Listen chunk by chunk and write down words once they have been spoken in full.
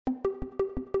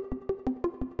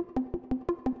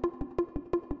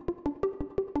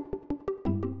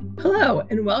Hello,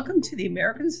 and welcome to the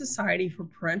American Society for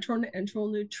Parental and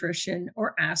Enteral Nutrition,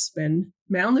 or ASPEN,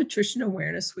 Malnutrition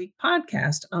Awareness Week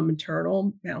podcast on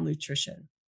maternal malnutrition.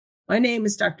 My name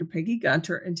is Dr. Peggy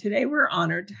Gunter, and today we're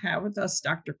honored to have with us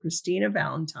Dr. Christina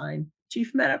Valentine,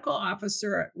 Chief Medical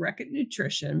Officer at Reckitt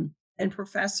Nutrition and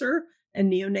Professor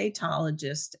and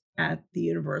Neonatologist at the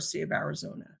University of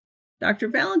Arizona. Dr.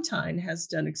 Valentine has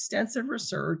done extensive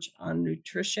research on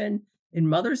nutrition in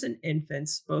mothers and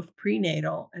infants, both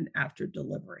prenatal and after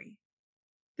delivery.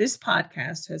 This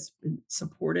podcast has been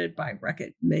supported by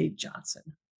Reckitt Maid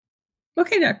Johnson.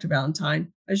 Okay, Dr.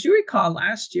 Valentine, as you recall,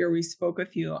 last year we spoke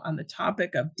with you on the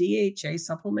topic of DHA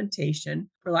supplementation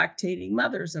for lactating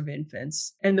mothers of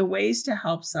infants and the ways to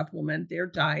help supplement their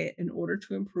diet in order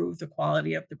to improve the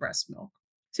quality of the breast milk.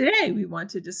 Today, we want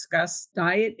to discuss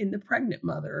diet in the pregnant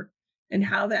mother and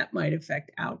how that might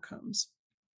affect outcomes.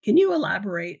 Can you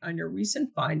elaborate on your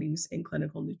recent findings in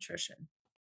clinical nutrition?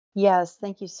 Yes,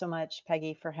 thank you so much,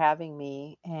 Peggy, for having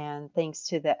me. And thanks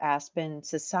to the Aspen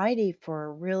Society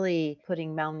for really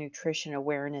putting malnutrition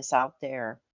awareness out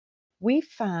there. We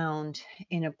found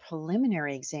in a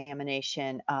preliminary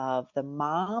examination of the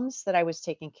moms that I was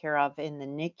taking care of in the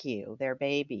NICU, their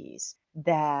babies,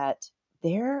 that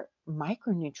their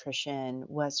micronutrition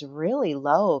was really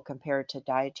low compared to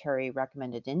dietary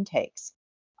recommended intakes.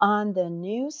 On the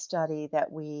new study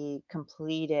that we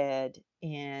completed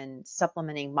in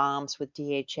supplementing moms with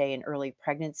DHA in early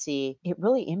pregnancy, it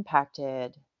really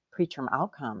impacted preterm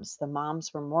outcomes. The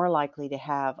moms were more likely to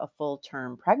have a full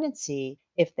term pregnancy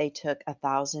if they took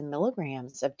 1,000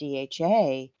 milligrams of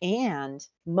DHA. And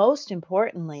most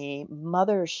importantly,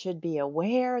 mothers should be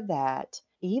aware that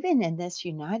even in this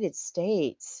United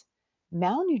States,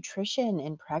 malnutrition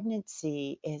in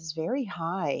pregnancy is very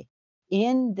high.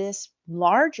 In this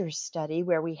larger study,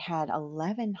 where we had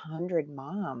 1,100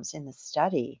 moms in the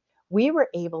study, we were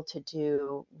able to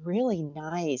do really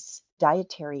nice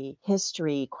dietary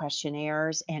history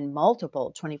questionnaires and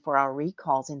multiple 24-hour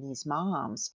recalls in these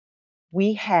moms.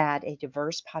 We had a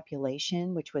diverse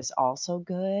population, which was also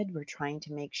good. We're trying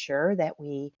to make sure that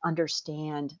we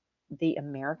understand the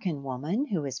American woman,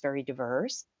 who is very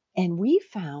diverse. And we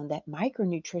found that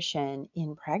micronutrition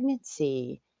in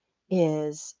pregnancy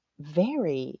is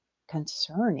very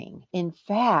concerning. In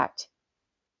fact,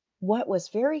 what was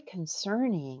very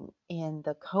concerning in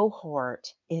the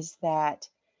cohort is that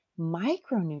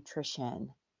micronutrition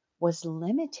was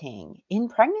limiting in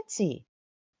pregnancy.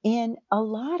 In a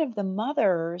lot of the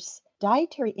mothers,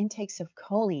 dietary intakes of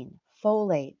choline,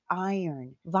 folate,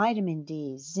 iron, vitamin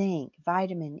D, zinc,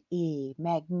 vitamin E,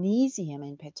 magnesium,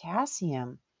 and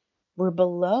potassium were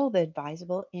below the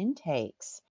advisable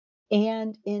intakes.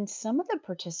 And in some of the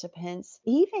participants,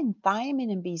 even thiamine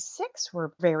and B6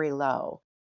 were very low.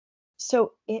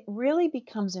 So it really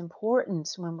becomes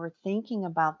important when we're thinking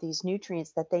about these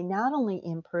nutrients that they not only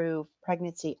improve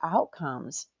pregnancy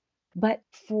outcomes, but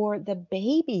for the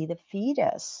baby, the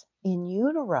fetus in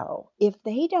utero, if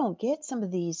they don't get some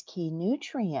of these key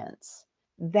nutrients,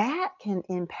 that can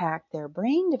impact their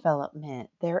brain development,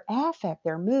 their affect,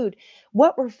 their mood.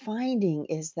 What we're finding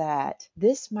is that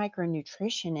this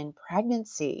micronutrition in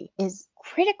pregnancy is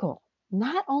critical,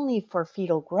 not only for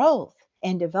fetal growth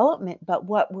and development, but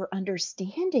what we're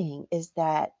understanding is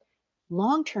that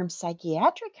long term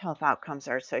psychiatric health outcomes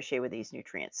are associated with these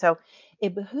nutrients. So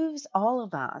it behooves all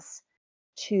of us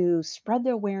to spread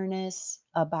the awareness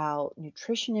about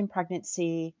nutrition in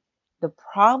pregnancy, the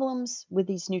problems with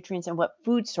these nutrients, and what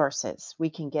food sources we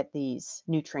can get these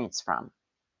nutrients from.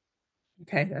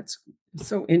 Okay, that's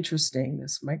so interesting,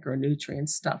 this micronutrient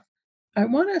stuff. I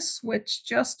want to switch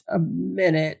just a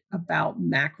minute about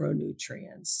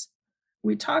macronutrients.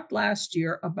 We talked last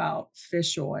year about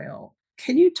fish oil.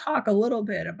 Can you talk a little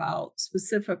bit about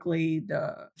specifically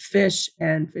the fish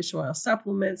and fish oil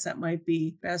supplements that might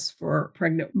be best for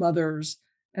pregnant mothers?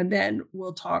 And then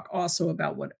we'll talk also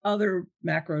about what other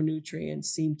macronutrients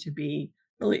seem to be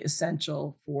really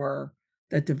essential for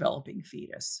the developing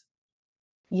fetus.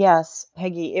 Yes,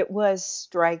 Peggy, it was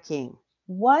striking.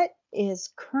 What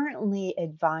is currently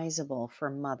advisable for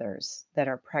mothers that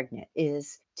are pregnant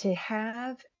is to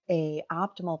have a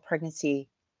optimal pregnancy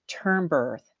term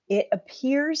birth. It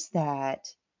appears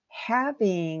that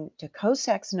having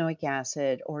docosahexaenoic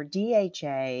acid or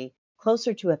DHA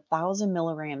closer to 1,000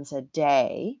 milligrams a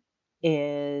day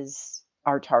is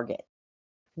our target.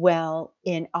 Well,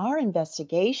 in our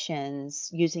investigations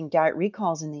using diet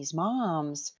recalls in these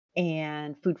moms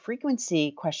and food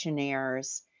frequency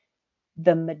questionnaires,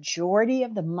 the majority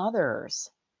of the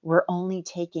mothers were only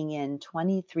taking in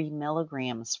 23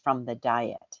 milligrams from the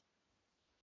diet.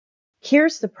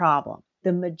 Here's the problem: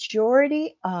 the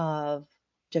majority of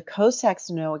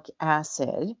Docosahexaenoic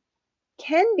acid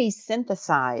can be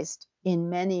synthesized in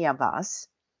many of us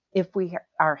if we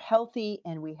are healthy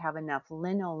and we have enough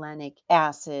linolenic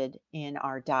acid in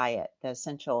our diet, the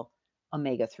essential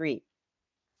omega 3.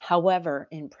 However,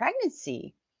 in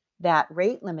pregnancy, that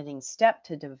rate limiting step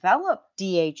to develop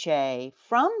DHA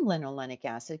from linolenic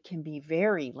acid can be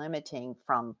very limiting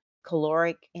from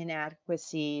caloric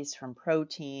inadequacies, from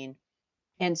protein.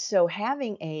 And so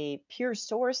having a pure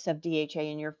source of DHA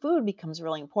in your food becomes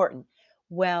really important.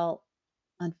 Well,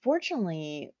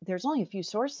 unfortunately, there's only a few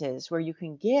sources where you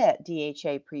can get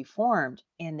DHA preformed,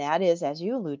 and that is, as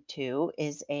you allude to,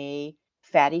 is a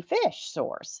fatty fish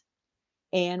source.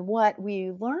 And what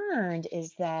we learned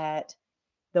is that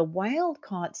the wild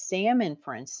caught salmon,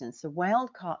 for instance, the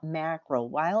wild caught mackerel,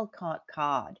 wild caught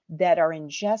cod that are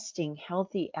ingesting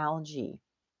healthy algae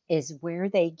is where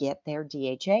they get their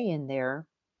DHA in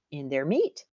their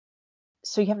meat.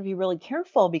 So you have to be really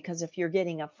careful because if you're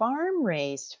getting a farm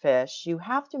raised fish, you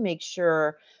have to make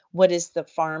sure what is the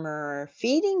farmer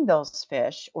feeding those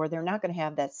fish, or they're not going to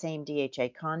have that same DHA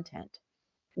content.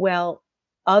 Well,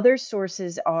 other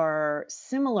sources are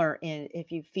similar in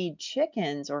if you feed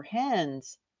chickens or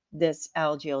hens this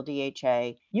algae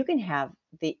DHA, you can have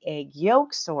the egg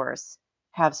yolk source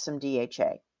have some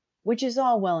DHA, which is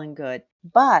all well and good.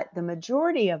 But the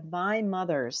majority of my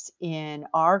mothers in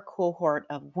our cohort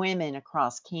of women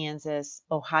across Kansas,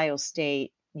 Ohio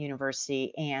State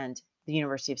University, and the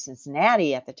University of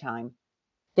Cincinnati at the time,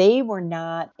 they were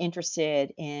not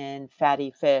interested in fatty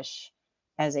fish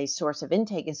as a source of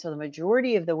intake. And so the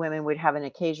majority of the women would have an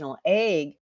occasional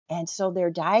egg. And so their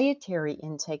dietary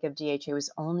intake of DHA was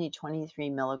only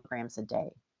 23 milligrams a day.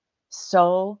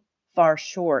 So far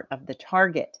short of the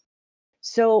target.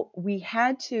 So we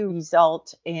had to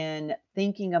result in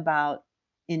thinking about,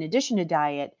 in addition to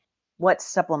diet, what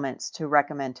supplements to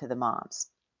recommend to the moms.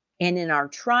 And in our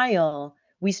trial,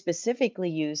 we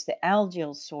specifically used the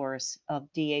algal source of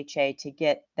DHA to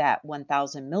get that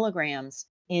 1,000 milligrams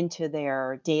into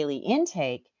their daily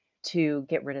intake to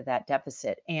get rid of that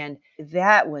deficit. And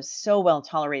that was so well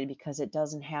tolerated because it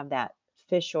doesn't have that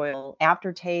fish oil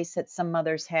aftertaste that some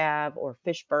mothers have or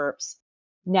fish burps.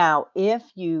 Now, if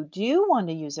you do want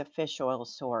to use a fish oil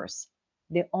source,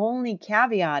 the only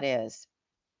caveat is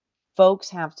folks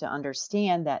have to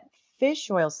understand that fish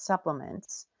oil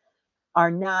supplements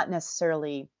are not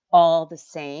necessarily all the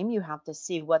same. You have to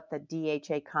see what the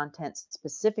DHA content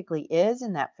specifically is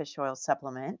in that fish oil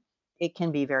supplement. It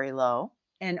can be very low.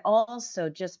 And also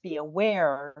just be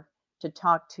aware to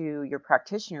talk to your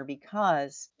practitioner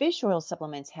because fish oil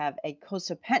supplements have a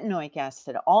eicosapentaenoic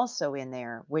acid also in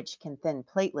there, which can thin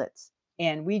platelets.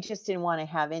 And we just didn't want to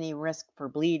have any risk for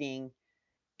bleeding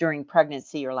during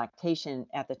pregnancy or lactation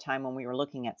at the time when we were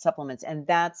looking at supplements. And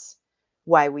that's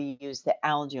why we use the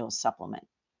algal supplement.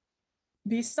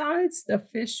 Besides the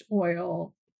fish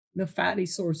oil, the fatty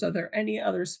source, are there any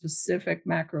other specific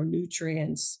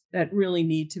macronutrients that really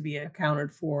need to be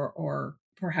accounted for or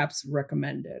perhaps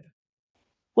recommended?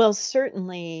 Well,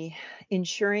 certainly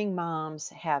ensuring moms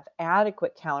have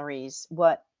adequate calories.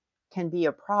 What can be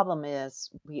a problem is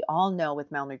we all know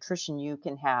with malnutrition, you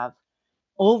can have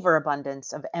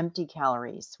overabundance of empty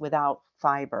calories without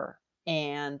fiber.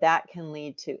 And that can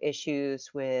lead to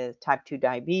issues with type 2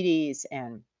 diabetes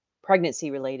and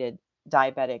pregnancy related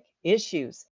diabetic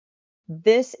issues.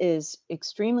 This is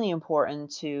extremely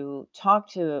important to talk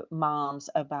to moms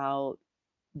about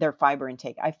their fiber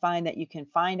intake. I find that you can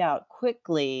find out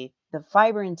quickly the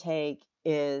fiber intake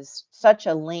is such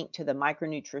a link to the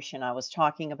micronutrition I was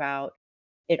talking about.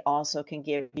 It also can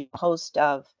give you a host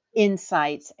of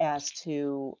insights as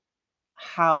to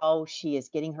how she is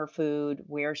getting her food,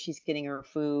 where she's getting her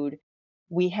food.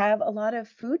 We have a lot of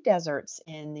food deserts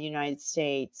in the United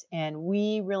States, and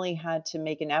we really had to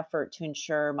make an effort to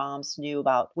ensure moms knew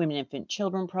about women, infant,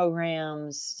 children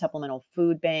programs, supplemental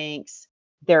food banks.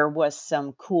 There was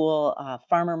some cool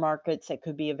farmer markets that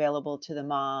could be available to the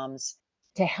moms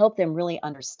to help them really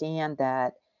understand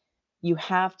that you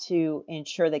have to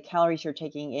ensure the calories you're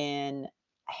taking in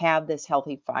have this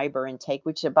healthy fiber intake,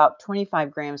 which is about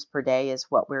 25 grams per day is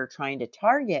what we're trying to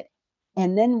target.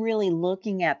 And then really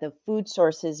looking at the food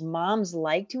sources moms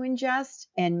like to ingest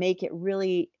and make it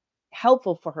really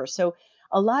helpful for her. So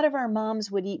a lot of our moms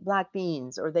would eat black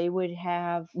beans or they would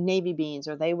have navy beans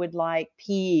or they would like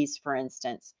peas, for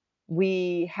instance.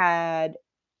 We had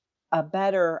a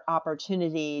better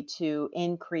opportunity to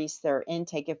increase their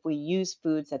intake if we use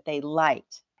foods that they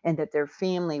liked and that their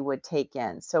family would take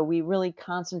in. So we really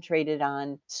concentrated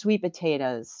on sweet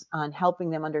potatoes, on helping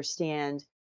them understand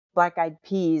black eyed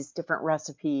peas, different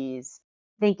recipes,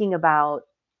 thinking about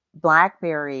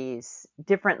blackberries,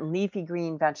 different leafy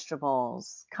green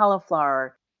vegetables,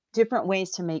 cauliflower, different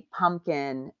ways to make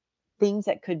pumpkin, things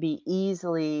that could be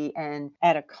easily and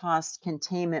at a cost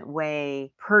containment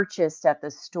way purchased at the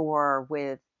store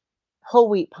with whole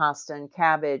wheat pasta and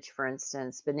cabbage, for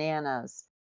instance, bananas.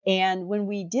 And when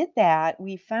we did that,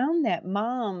 we found that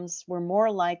moms were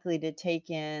more likely to take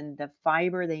in the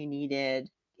fiber they needed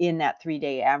in that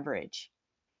 3-day average.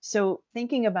 So,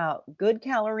 thinking about good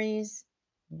calories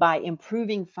by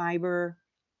improving fiber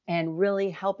and really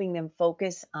helping them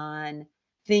focus on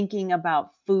thinking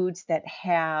about foods that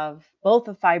have both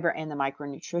the fiber and the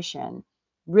micronutrition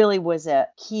really was a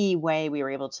key way we were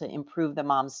able to improve the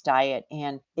mom's diet.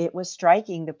 And it was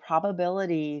striking. The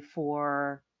probability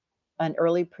for an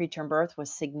early preterm birth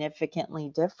was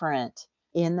significantly different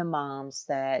in the moms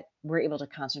that were able to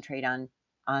concentrate on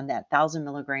that 1,000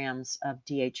 milligrams of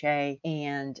DHA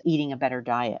and eating a better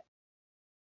diet.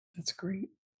 That's great.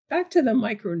 Back to the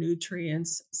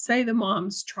micronutrients. Say the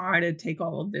moms try to take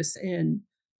all of this in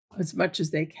as much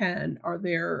as they can. Are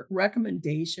there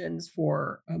recommendations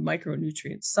for a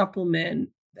micronutrient supplement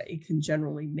that you can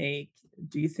generally make?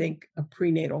 Do you think a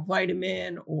prenatal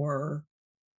vitamin or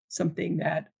something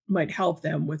that might help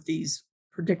them with these,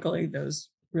 particularly those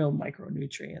real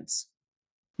micronutrients?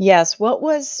 Yes, what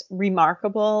was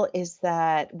remarkable is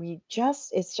that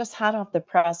it's just hot off the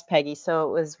press, Peggy. So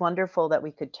it was wonderful that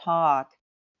we could talk.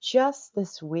 Just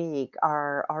this week,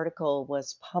 our article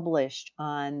was published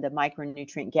on the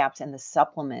micronutrient gaps and the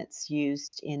supplements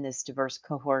used in this diverse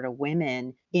cohort of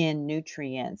women in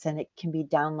nutrients. And it can be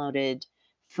downloaded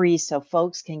free so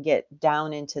folks can get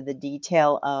down into the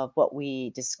detail of what we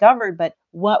discovered. But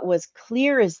what was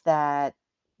clear is that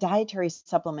dietary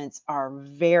supplements are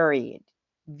very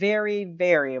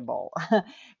variable,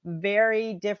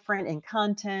 very different in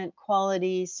content,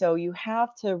 quality. So you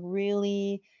have to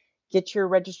really get your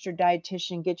registered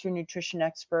dietitian, get your nutrition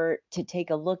expert to take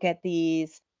a look at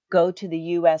these. Go to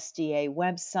the USDA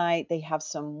website. They have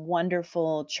some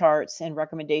wonderful charts and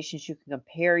recommendations. You can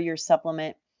compare your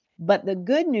supplement. But the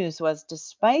good news was,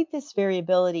 despite this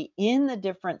variability in the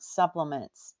different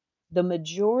supplements, the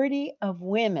majority of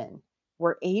women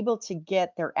were able to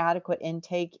get their adequate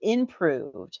intake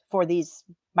improved for these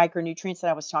micronutrients that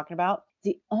I was talking about.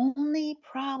 The only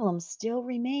problem still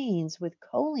remains with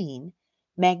choline,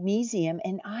 magnesium,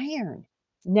 and iron.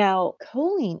 Now,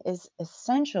 choline is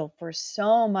essential for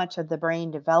so much of the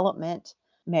brain development,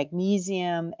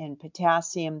 magnesium and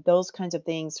potassium, those kinds of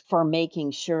things for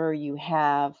making sure you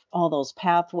have all those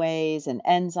pathways and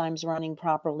enzymes running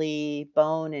properly,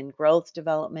 bone and growth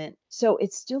development. So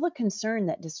it's still a concern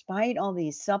that despite all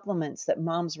these supplements that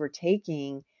moms were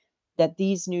taking, that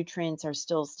these nutrients are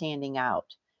still standing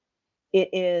out. It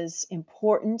is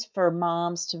important for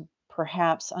moms to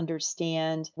perhaps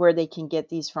understand where they can get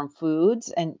these from foods.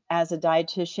 And as a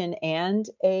dietitian and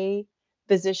a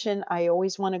physician, I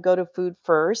always want to go to food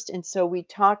first. And so we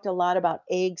talked a lot about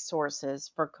egg sources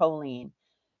for choline,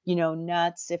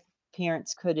 nuts, if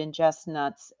parents could ingest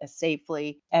nuts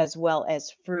safely, as well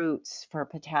as fruits for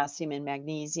potassium and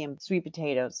magnesium, sweet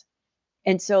potatoes.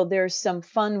 And so there's some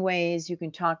fun ways you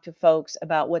can talk to folks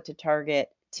about what to target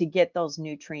to get those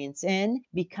nutrients in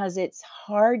because it's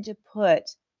hard to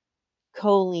put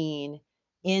choline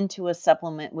into a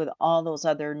supplement with all those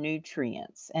other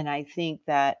nutrients. And I think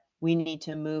that we need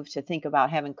to move to think about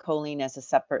having choline as a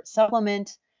separate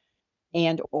supplement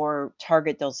and or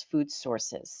target those food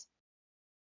sources.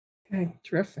 Okay,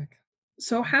 terrific.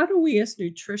 So, how do we as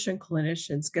nutrition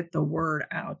clinicians get the word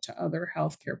out to other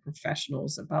healthcare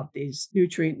professionals about these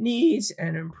nutrient needs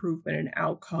and improvement in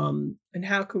outcome? And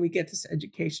how can we get this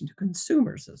education to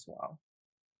consumers as well?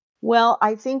 Well,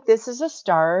 I think this is a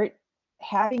start.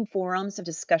 Having forums of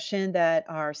discussion that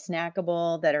are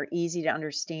snackable, that are easy to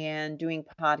understand, doing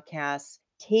podcasts,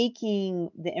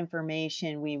 taking the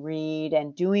information we read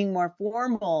and doing more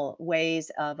formal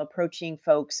ways of approaching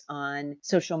folks on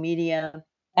social media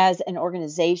as an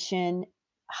organization,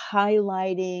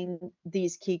 highlighting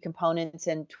these key components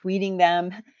and tweeting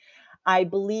them. I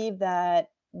believe that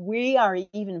we are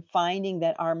even finding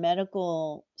that our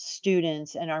medical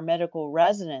students and our medical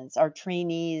residents, our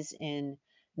trainees in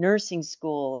nursing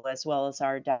school, as well as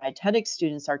our dietetic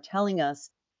students, are telling us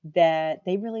that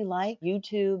they really like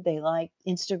YouTube, they like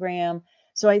Instagram.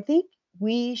 So I think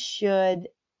we should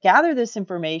gather this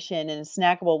information in a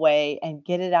snackable way and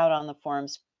get it out on the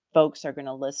forums folks are going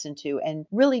to listen to and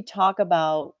really talk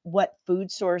about what food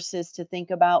sources to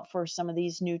think about for some of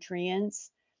these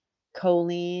nutrients,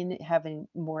 choline, having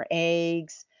more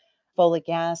eggs, folic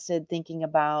acid, thinking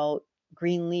about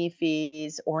green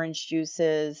leafies, orange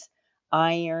juices,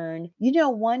 iron.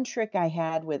 One trick I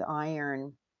had with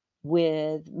iron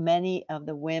with many of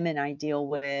the women I deal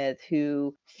with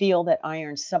who feel that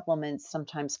iron supplements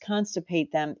sometimes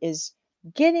constipate them is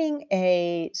getting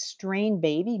a strained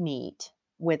baby meat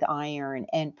with iron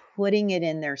and putting it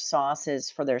in their sauces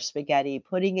for their spaghetti,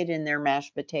 putting it in their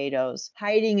mashed potatoes,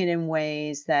 hiding it in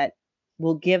ways that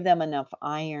will give them enough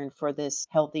iron for this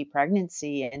healthy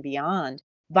pregnancy and beyond.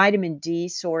 Vitamin D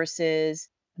sources.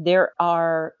 There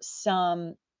are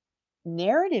some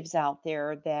narratives out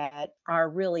there that are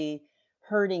really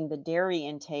hurting the dairy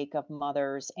intake of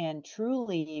mothers. And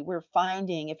truly, we're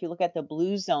finding if you look at the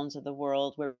blue zones of the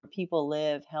world where people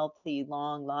live healthy,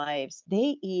 long lives,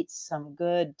 they eat some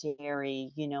good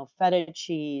dairy, feta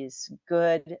cheese,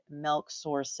 good milk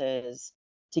sources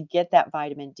to get that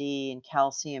vitamin D and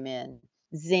calcium in.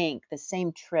 Zinc, the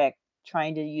same trick,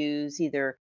 trying to use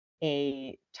either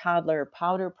a toddler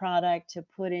powder product to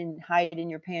hide in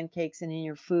your pancakes and in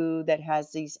your food that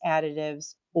has these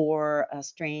additives, or a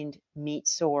strained meat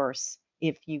source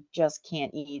if you just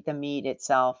can't eat the meat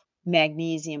itself.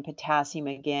 Magnesium, potassium,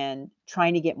 again,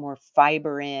 trying to get more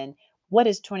fiber in. What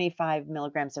does 25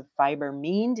 milligrams of fiber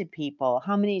mean to people?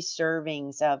 How many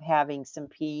servings of having some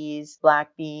peas,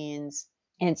 black beans,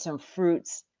 and some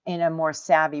fruits in a more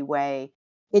savvy way?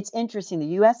 It's interesting.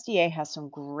 The USDA has some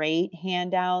great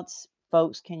handouts.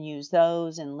 Folks can use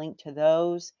those and link to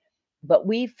those. But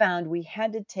we found we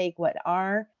had to take what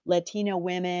our Latino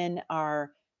women,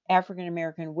 our African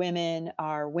American women,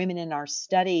 our women in our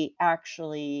study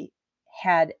actually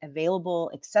had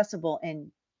available, accessible, and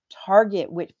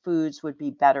target which foods would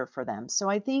be better for them. So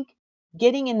I think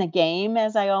getting in the game,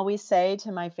 as I always say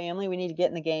to my family, we need to get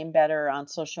in the game better on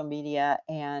social media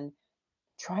and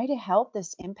try to help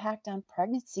this impact on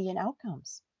pregnancy and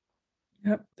outcomes.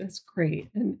 Yep, that's great.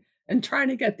 And trying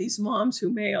to get these moms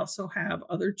who may also have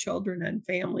other children and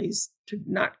families to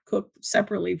not cook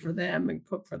separately for them and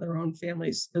cook for their own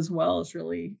families as well is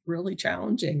really, really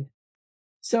challenging.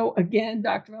 So again,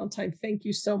 Dr. Valentine, thank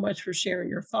you so much for sharing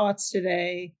your thoughts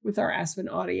today with our Aspen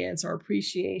audience. Our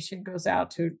appreciation goes out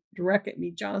to Direct at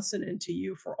Meet Johnson and to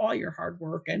you for all your hard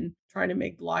work and trying to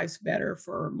make lives better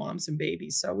for moms and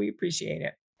babies. So we appreciate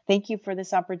it. Thank you for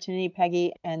this opportunity,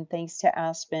 Peggy, and thanks to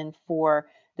Aspen for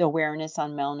the awareness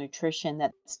on malnutrition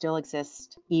that still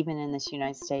exists even in this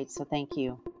United States. So thank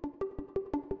you.